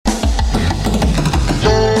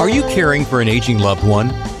you caring for an aging loved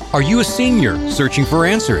one? Are you a senior searching for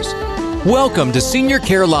answers? Welcome to Senior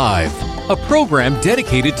Care Live, a program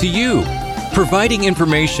dedicated to you, providing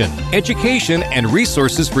information, education, and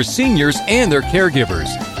resources for seniors and their caregivers.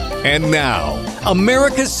 And now,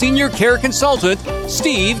 America's Senior Care Consultant,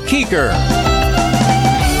 Steve Keeker.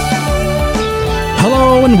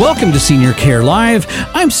 Hello and welcome to Senior Care Live.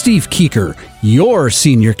 I'm Steve Keeker, your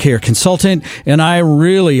senior care consultant, and I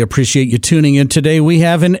really appreciate you tuning in today. We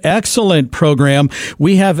have an excellent program.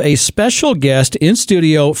 We have a special guest in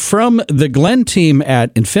studio from the Glenn team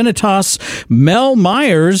at Infinitas, Mel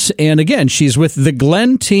Myers. And again, she's with the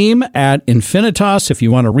Glenn team at Infinitas. If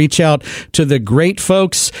you want to reach out to the great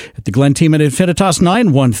folks at the Glenn team at Infinitas,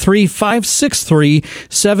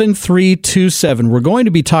 913-563-7327. We're going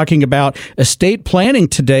to be talking about estate planning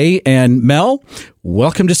today. And Mel,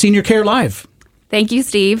 welcome to Senior Care Live. Thank you,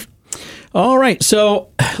 Steve. All right. So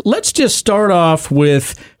let's just start off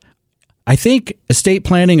with, I think estate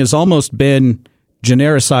planning has almost been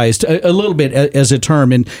genericized a little bit as a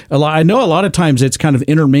term. And I know a lot of times it's kind of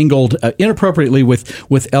intermingled inappropriately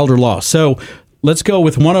with elder law. So let's go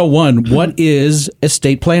with 101. What is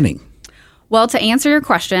estate planning? Well, to answer your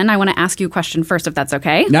question, I want to ask you a question first, if that's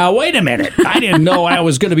okay. Now, wait a minute. I didn't know I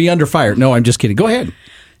was going to be under fire. No, I'm just kidding. Go ahead.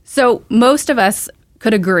 So most of us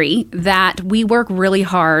could agree that we work really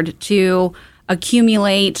hard to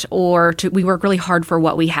accumulate we work really hard for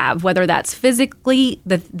what we have, whether that's physically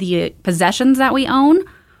the possessions that we own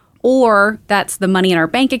or that's the money in our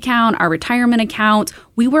bank account, our retirement account.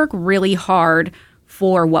 We work really hard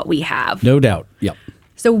for what we have. No doubt. Yep.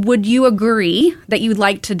 So would you agree that you'd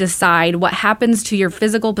like to decide what happens to your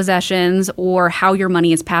physical possessions or how your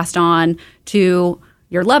money is passed on to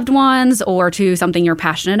your loved ones or to something you're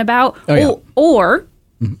passionate about? Oh, yeah. Or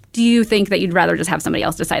do you think that you'd rather just have somebody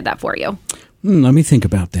else decide that for you? Let me think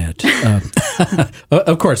about that.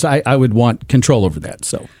 Of course, I would want control over that.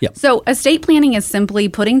 So, yeah. So estate planning is simply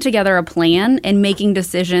putting together a plan and making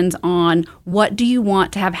decisions on what do you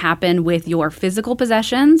want to have happen with your physical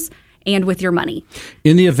possessions and with your money.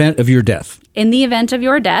 In the event of your death. In the event of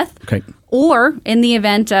your death. Okay. Or in the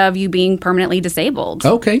event of you being permanently disabled.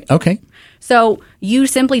 Okay. So you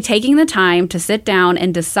simply taking the time to sit down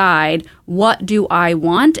and decide what do I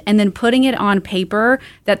want and then putting it on paper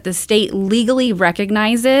that the state legally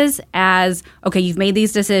recognizes as, okay, you've made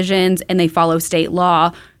these decisions and they follow state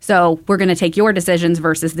law. So we're going to take your decisions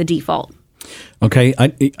versus the default. Okay.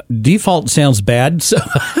 Default sounds bad. So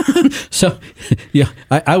yeah,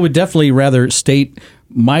 I would definitely rather state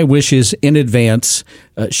my wishes in advance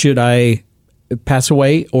should I pass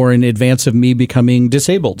away or in advance of me becoming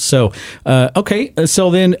disabled. So, okay. So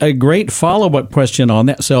then a great follow-up question on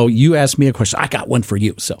that. So you asked me a question. I got one for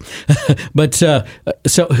you. So, but so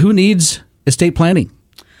who needs estate planning?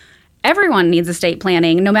 Everyone needs estate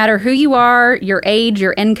planning. No matter who you are, your age,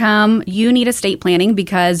 your income, you need estate planning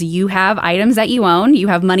because you have items that you own. You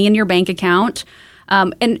have money in your bank account.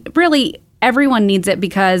 And really, everyone needs it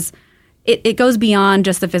because it goes beyond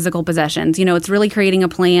just the physical possessions. You know, it's really creating a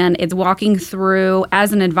plan. It's walking through,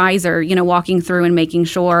 as an advisor, walking through and making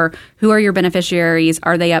sure who are your beneficiaries?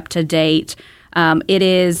 Are they up to date? It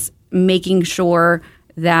is making sure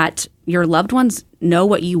that your loved ones know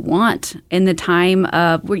what you want in the time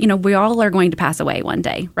of, we all are going to pass away one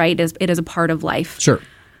day, right? It is a part of life. Sure.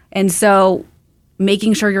 And so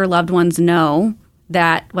making sure your loved ones know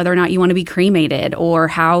that whether or not you want to be cremated or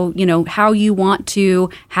how you want to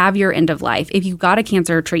have your end of life. If you got a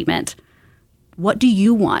cancer treatment, what do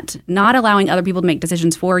you want? Not allowing other people to make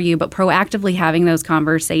decisions for you, but proactively having those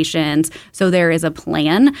conversations so there is a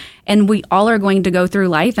plan. And we all are going to go through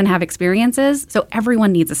life and have experiences, so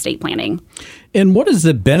everyone needs estate planning. And what is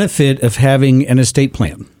the benefit of having an estate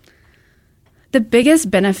plan? The biggest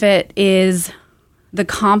benefit is the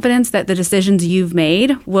confidence that the decisions you've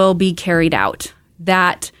made will be carried out,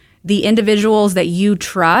 that the individuals that you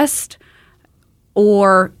trust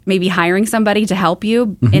or maybe hiring somebody to help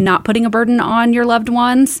you and not putting a burden on your loved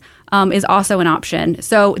ones is also an option.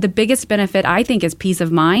 So the biggest benefit, I think, is peace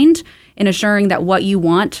of mind in assuring that what you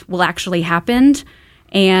want will actually happen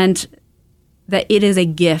and that it is a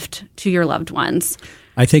gift to your loved ones.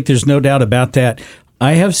 I think there's no doubt about that.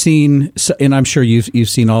 I have seen, and I'm sure you've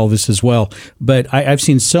seen all of this as well, but I've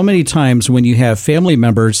seen so many times when you have family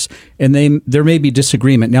members and there may be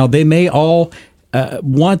disagreement. Now, they may all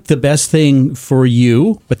want the best thing for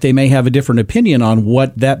you, but they may have a different opinion on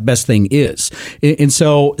what that best thing is. And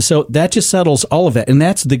so that just settles all of that. And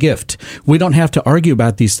that's the gift. We don't have to argue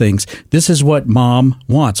about these things. This is what mom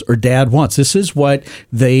wants or dad wants. This is what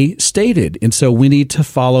they stated. And so we need to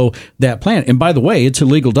follow that plan. And by the way, it's a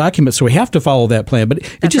legal document, so we have to follow that plan. But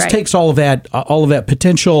it just takes all of that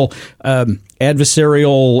potential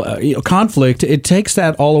adversarial conflict. It takes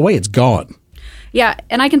that all away. It's gone. Yeah,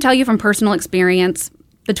 and I can tell you from personal experience,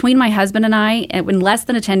 between my husband and I, in less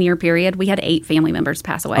than a 10-year period, we had 8 family members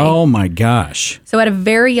pass away. Oh, my gosh. So at a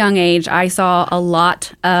very young age, I saw a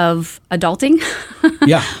lot of adulting.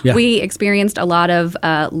 Yeah. We experienced a lot of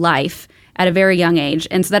life at a very young age.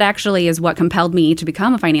 And so that actually is what compelled me to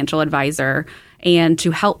become a financial advisor and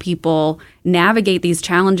to help people navigate these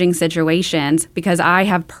challenging situations, because I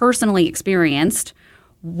have personally experienced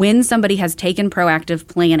when somebody has taken proactive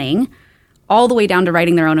planning all the way down to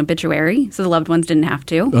writing their own obituary so the loved ones didn't have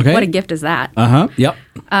to. Okay. What a gift is that? Yep.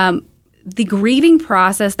 The grieving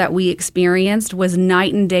process that we experienced was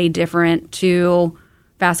night and day different to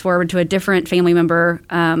fast forward to a different family member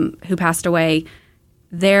who passed away.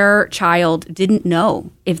 Their child didn't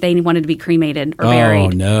know if they wanted to be cremated or buried. Oh,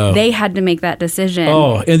 no. They had to make that decision.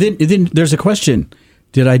 Oh, and then there's a question.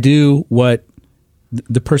 Did I do what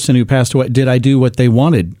the person who passed away, did I do what they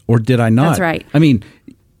wanted or did I not? That's right. I mean,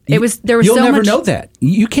 there was you'll so never much, know that.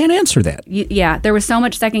 You can't answer that. Yeah, there was so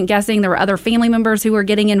much second guessing. There were other family members who were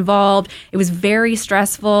getting involved. It was very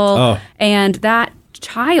stressful. Oh. And that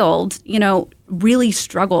child, really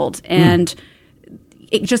struggled. And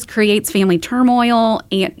it just creates family turmoil.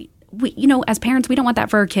 And we, as parents, we don't want that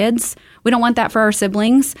for our kids. We don't want that for our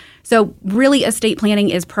siblings. So really, estate planning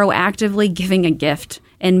is proactively giving a gift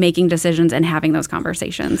and making decisions and having those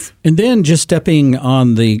conversations. And then just stepping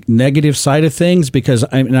on the negative side of things, because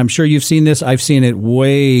I'm sure you've seen this. I've seen it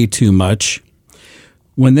way too much.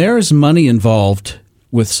 When there is money involved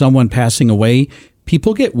with someone passing away,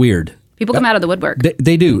 people get weird. People come out of the woodwork.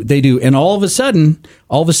 They do. And all of a sudden,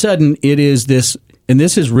 it is this, and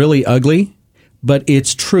this is really ugly, but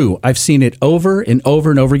it's true. I've seen it over and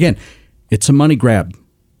over and over again. It's a money grab.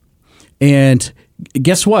 And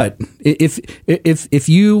guess what? If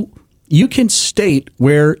you can state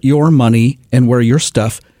where your money and where your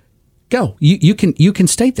stuff go, you can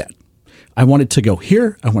state that. I want it to go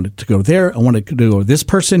here. I want it to go there. I want it to go to this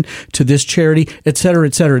person, to this charity, et cetera,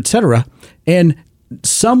 et cetera, et cetera. And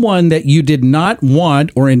someone that you did not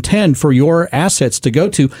want or intend for your assets to go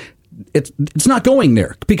to, it's not going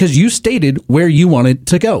there because you stated where you want it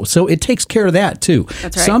to go. So it takes care of that too.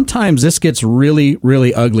 That's right. Sometimes this gets really,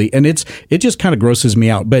 really ugly, and it just kind of grosses me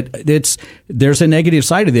out. But there's a negative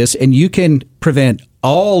side of this, and you can prevent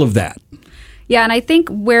all of that. Yeah, and I think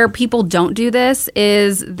where people don't do this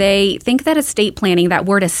is they think that estate planning, that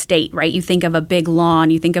word estate, right? You think of a big lawn,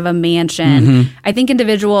 you think of a mansion. Mm-hmm. I think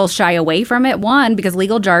individuals shy away from it, one, because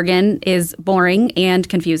legal jargon is boring and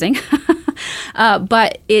confusing.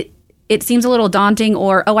 But it seems a little daunting,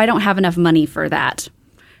 or, I don't have enough money for that.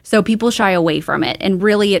 So people shy away from it. And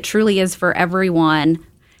really, it truly is for everyone.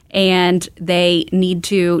 And they need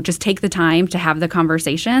to just take the time to have the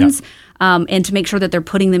conversations. Yep. And to make sure that they're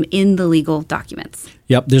putting them in the legal documents.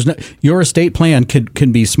 Yep. Your estate plan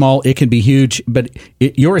can be small, it can be huge, but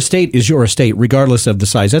your estate is your estate, regardless of the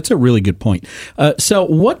size. That's a really good point. So,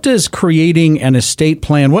 what does creating an estate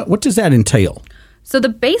plan? What does that entail? So the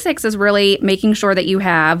basics is really making sure that you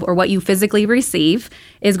have, or what you physically receive,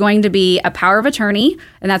 is going to be a power of attorney,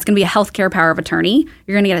 and that's going to be a healthcare power of attorney.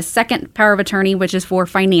 You're going to get a second power of attorney, which is for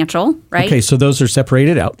financial, right? Okay, so those are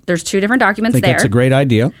separated out. There's 2 different documents there. That's a great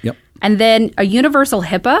idea. Yep. And then a universal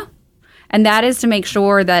HIPAA, and that is to make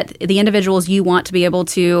sure that the individuals you want to be able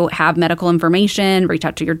to have medical information, reach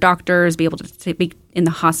out to your doctors, be able to be in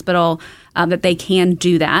the hospital, that they can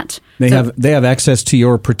do that. They have access to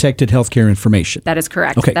your protected healthcare information. That is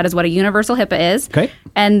correct. Okay. That is what a universal HIPAA is. Okay.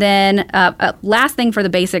 And then last thing for the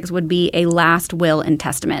basics would be a last will and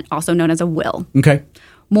testament, also known as a will. Okay.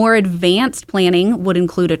 More advanced planning would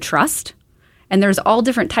include a trust. And there's all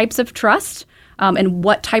different types of trust. And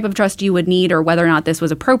what type of trust you would need, or whether or not this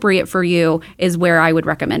was appropriate for you, is where I would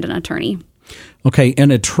recommend an attorney. Okay.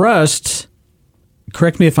 And a trust,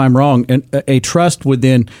 correct me if I'm wrong, a trust would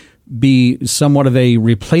then be somewhat of a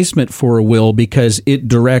replacement for a will because it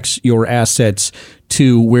directs your assets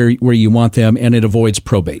to where you want them, and it avoids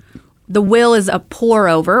probate. The will is a pour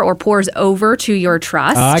over, or pours over to your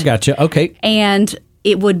trust. I gotcha. Okay. And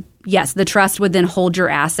it would, yes, the trust would then hold your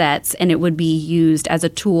assets, and it would be used as a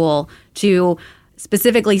tool to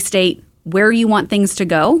specifically state where you want things to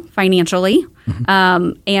go financially,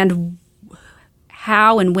 and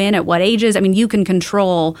how and when, at what ages. I mean, you can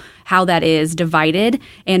control how that is divided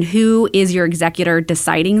and who is your executor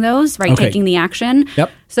deciding those, right? Okay. Taking the action.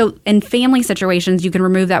 Yep. So in family situations, you can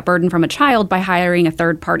remove that burden from a child by hiring a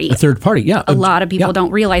third party. A third party, yeah. A lot of people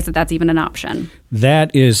don't realize that that's even an option.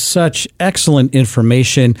 That is such excellent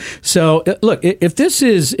information. So, look, if this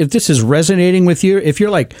is resonating with you, if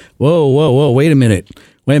you're like, whoa, wait a minute.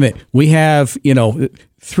 We have,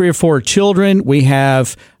 3 or 4 children. We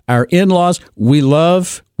have our in-laws. We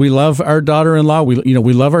love our daughter-in-law.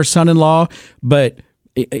 We love our son-in-law, but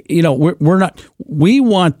we're not. We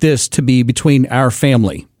want this to be between our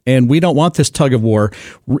family. And we don't want this tug of war.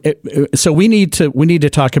 So we need to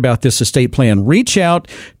talk about this estate plan. Reach out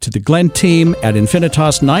to the Glenn team at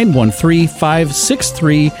Infinitas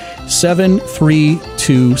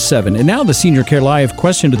 913-563-7327. And now the Senior Care Live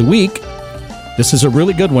question of the week. This is a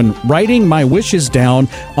really good one. Writing my wishes down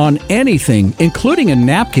on anything, including a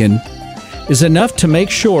napkin, is enough to make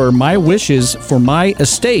sure my wishes for my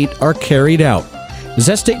estate are carried out. Is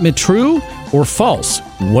that statement true or false?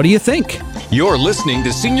 What do you think? You're listening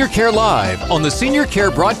to Senior Care Live on the Senior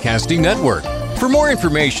Care Broadcasting Network. For more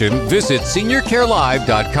information, visit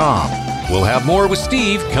seniorcarelive.com. We'll have more with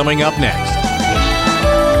Steve coming up next.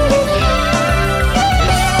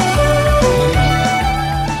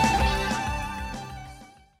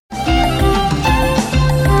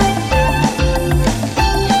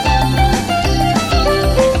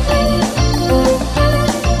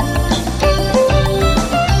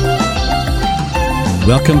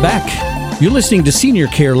 Welcome back. You're listening to Senior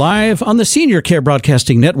Care Live on the Senior Care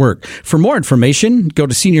Broadcasting Network. For more information, go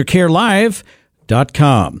to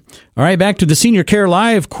seniorcarelive.com. All right, back to the Senior Care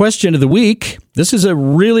Live question of the week. This is a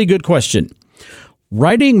really good question.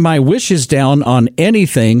 Writing my wishes down on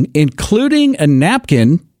anything, including a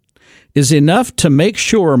napkin, is enough to make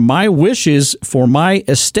sure my wishes for my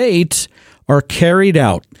estate are carried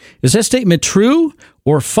out. Is that statement true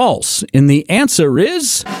or false? And the answer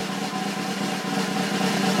is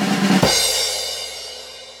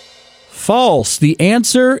false. The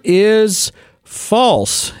answer is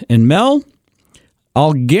false. And Mel,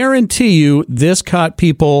 I'll guarantee you this caught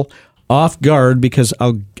people off guard because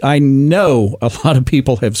I know a lot of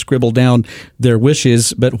people have scribbled down their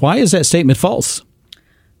wishes, but why is that statement false?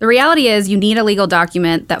 The reality is you need a legal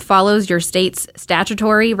document that follows your state's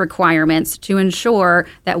statutory requirements to ensure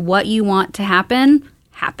that what you want to happen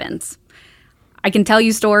happens. I can tell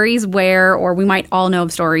you stories where, or we might all know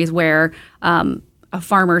of stories where a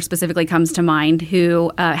farmer specifically comes to mind who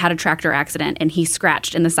had a tractor accident and he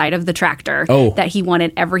scratched in the side of the tractor that he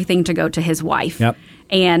wanted everything to go to his wife. Yep.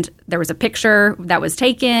 And there was a picture that was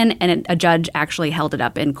taken and a judge actually held it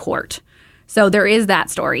up in court. So there is that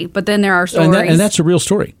story. But then there are stories. And that's a real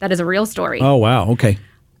story. That is a real story. Oh, wow. Okay.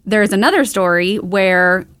 There's another story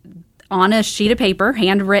where on a sheet of paper,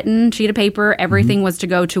 handwritten sheet of paper, everything was to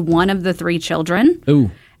go to one of the 3 children.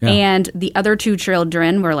 Ooh. Yeah. And the other 2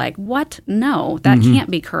 children were like, what? No, that can't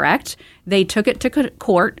be correct. They took it to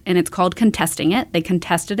court, and it's called contesting it. They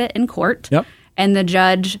contested it in court. Yep. And the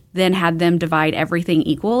judge then had them divide everything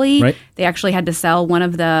equally. Right. They actually had to sell one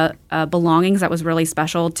of the belongings that was really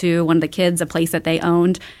special to one of the kids, a place that they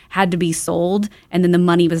owned, had to be sold, and then the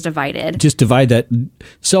money was divided. Just divide that,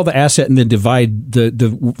 sell the asset, and then divide the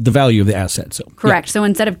value of the asset. So correct. Yeah. So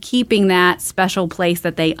instead of keeping that special place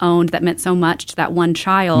that they owned that meant so much to that one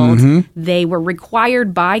child, they were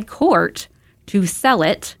required by court to sell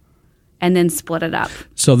it and then split it up.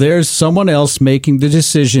 So there's someone else making the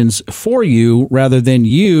decisions for you rather than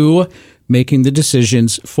you making the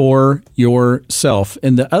decisions for yourself.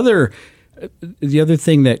 And the other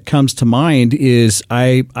thing that comes to mind is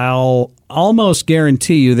I'll almost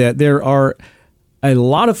guarantee you that there are a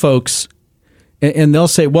lot of folks, and they'll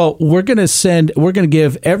say, well, we're going to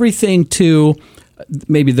give everything to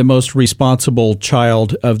maybe the most responsible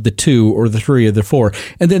child of the 2 or the 3 or the 4,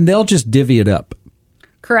 and then they'll just divvy it up.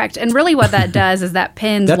 Correct. And really what that does is that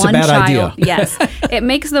pins That's one a bad child. idea. Yes. It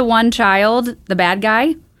makes the one child the bad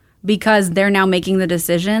guy because they're now making the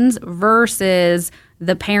decisions versus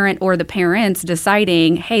the parent or the parents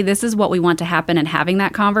deciding, hey, this is what we want to happen and having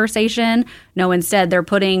that conversation. No, instead they're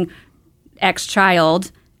putting X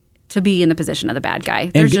child to be in the position of the bad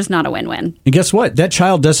guy. There's just not a win-win. And guess what? That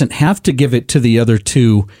child doesn't have to give it to the other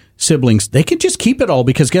 2 siblings. They can just keep it all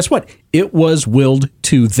because guess what? It was willed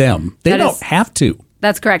to them. They don't have to.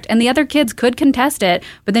 That's correct. And the other kids could contest it,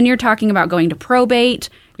 but then you're talking about going to probate.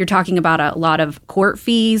 You're talking about a lot of court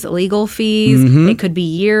fees, legal fees. It could be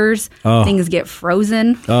years. Things get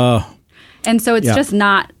frozen. And so it's just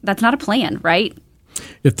that's not a plan, right?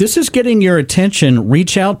 If this is getting your attention,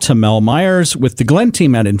 reach out to Mel Myers with the Glenn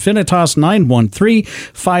team at Infinitas,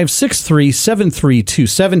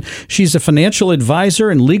 913-563-7327. She's a financial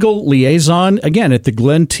advisor and legal liaison, again, at the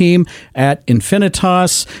Glenn team at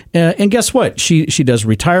Infinitas. And guess what? She does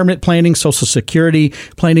retirement planning, Social Security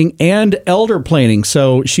planning, and elder planning.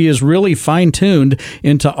 So she is really fine-tuned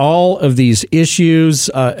into all of these issues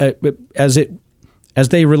as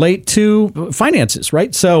they relate to finances,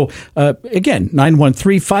 right? So, again,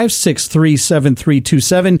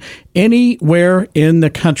 913-563-7327. Anywhere in the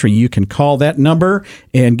country, you can call that number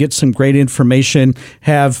and get some great information,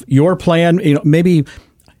 have your plan. Maybe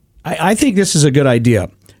I think this is a good idea.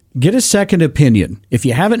 Get a second opinion. If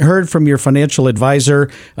you haven't heard from your financial advisor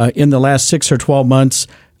in the last 6 or 12 months,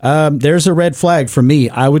 there's a red flag for me.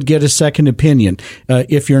 I would get a second opinion.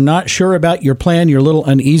 If you're not sure about your plan, you're a little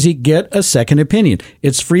uneasy, get a second opinion.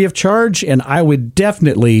 It's free of charge, and I would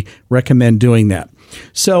definitely recommend doing that.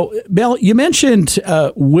 So, Mel, you mentioned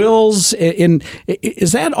wills.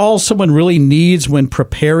 Is that all someone really needs when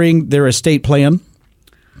preparing their estate plan?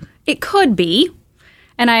 It could be.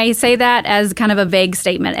 And I say that as kind of a vague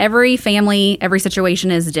statement. Every family, every situation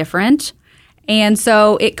is different. And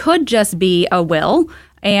so it could just be a will.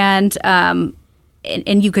 And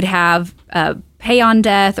you could have pay on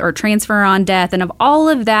death or transfer on death. And if all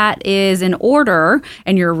of that is in order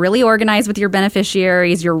and you're really organized with your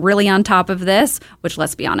beneficiaries, you're really on top of this, which,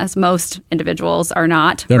 let's be honest, most individuals are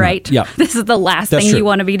not, They're right? Not. Yeah. This is the last That's thing true. you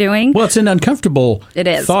want to be doing. Well, it's an uncomfortable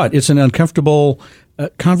thought. It's an uncomfortable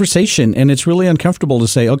conversation. And it's really uncomfortable to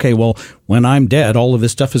say, okay, well, when I'm dead, all of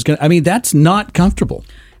this stuff is going to, that's not comfortable.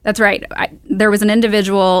 That's right. There was an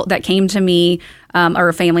individual that came to me, or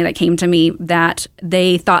a family that came to me, that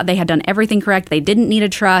they thought they had done everything correct. They didn't need a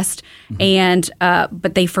trust,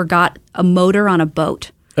 but they forgot a motor on a boat.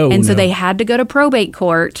 So they had to go to probate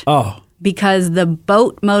court because the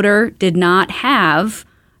boat motor did not have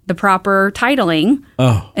the proper titling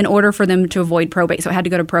in order for them to avoid probate. So it had to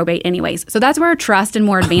go to probate anyways. So that's where trust and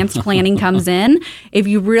more advanced planning comes in. If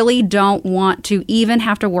you really don't want to even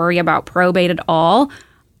have to worry about probate at all,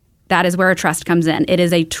 that is where a trust comes in. It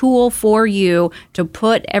is a tool for you to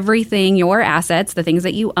put everything, your assets, the things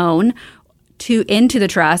that you own, into the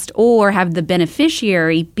trust, or have the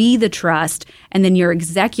beneficiary be the trust, and then your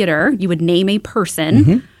executor, you would name a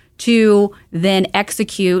person to then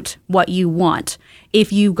execute what you want.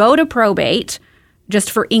 If you go to probate, just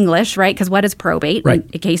for English, right? Because what is probate? Right.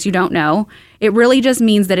 In case you don't know, it really just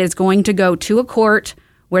means that it's going to go to a court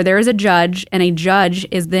where there is a judge, and a judge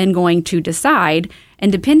is then going to decide.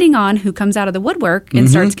 And depending on who comes out of the woodwork and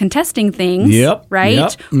starts contesting things,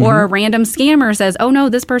 right? Or a random scammer says, "Oh no,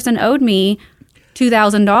 this person owed me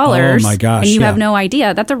 $2,000." Oh my gosh! And you have no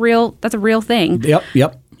idea. That's a real thing. Yep.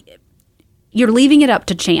 You're leaving it up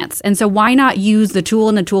to chance, and so why not use the tool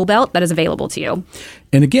in the tool belt that is available to you?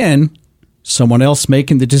 And again, someone else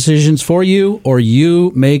making the decisions for you, or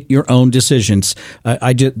you make your own decisions.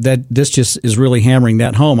 This just is really hammering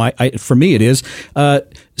that home. For me, it is.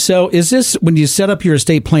 So is this, when you set up your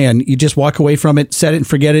estate plan, you just walk away from it, set it and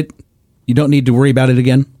forget it? You don't need to worry about it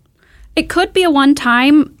again? It could be a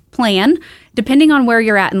one-time plan, depending on where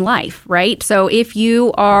you're at in life, right? So if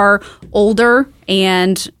you are older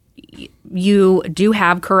and you do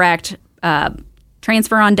have correct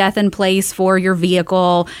transfer on death in place for your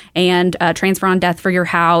vehicle and transfer on death for your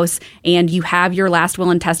house, and you have your last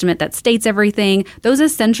will and testament that states everything, those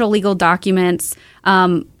essential legal documents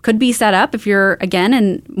could be set up if you're, again,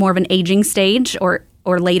 in more of an aging stage or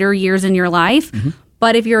later years in your life.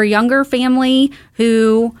 But if you're a younger family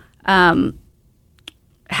who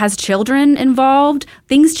has children involved,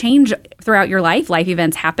 things change throughout your life. Life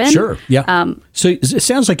events happen. Sure, yeah. So it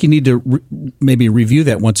sounds like you need to maybe review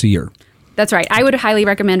that once a year. That's right. I would highly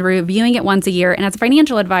recommend reviewing it once a year. And as a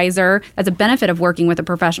financial advisor, that's a benefit of working with a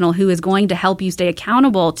professional who is going to help you stay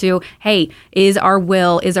accountable to, hey, is our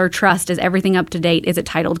will, is our trust, is everything up to date? Is it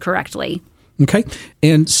titled correctly? Okay.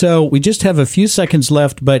 And so we just have a few seconds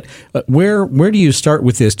left, but where do you start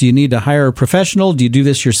with this? Do you need to hire a professional? Do you do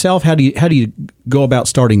this yourself? How do you go about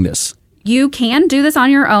starting this? You can do this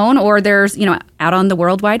on your own, or there's, out on the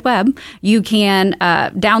World Wide Web, you can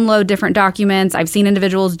download different documents. I've seen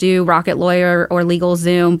individuals do Rocket Lawyer or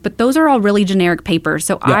LegalZoom, but those are all really generic papers.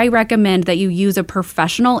 So I recommend that you use a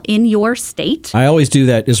professional in your state. I always do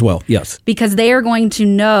that as well, yes. Because they are going to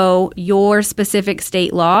know your specific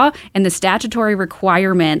state law and the statutory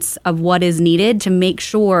requirements of what is needed to make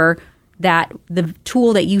sure that the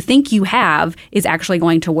tool that you think you have is actually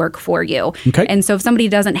going to work for you. Okay. And so if somebody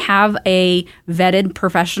doesn't have a vetted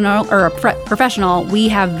professional or a professional, we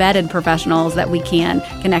have vetted professionals that we can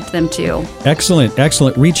connect them to. Excellent,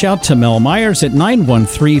 excellent. Reach out to Mel Myers at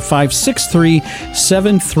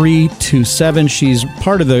 913-563-7327. She's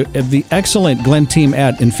part of the excellent Glenn team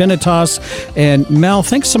at Infinitas. And Mel,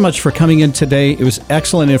 thanks so much for coming in today. It was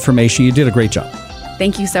excellent information. You did a great job.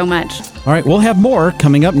 Thank you so much. All right, we'll have more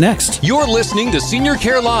coming up next. You're listening to Senior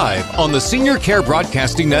Care Live on the Senior Care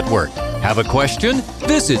Broadcasting Network. Have a question?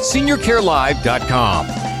 Visit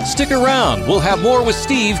seniorcarelive.com. Stick around. We'll have more with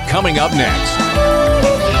Steve coming up next.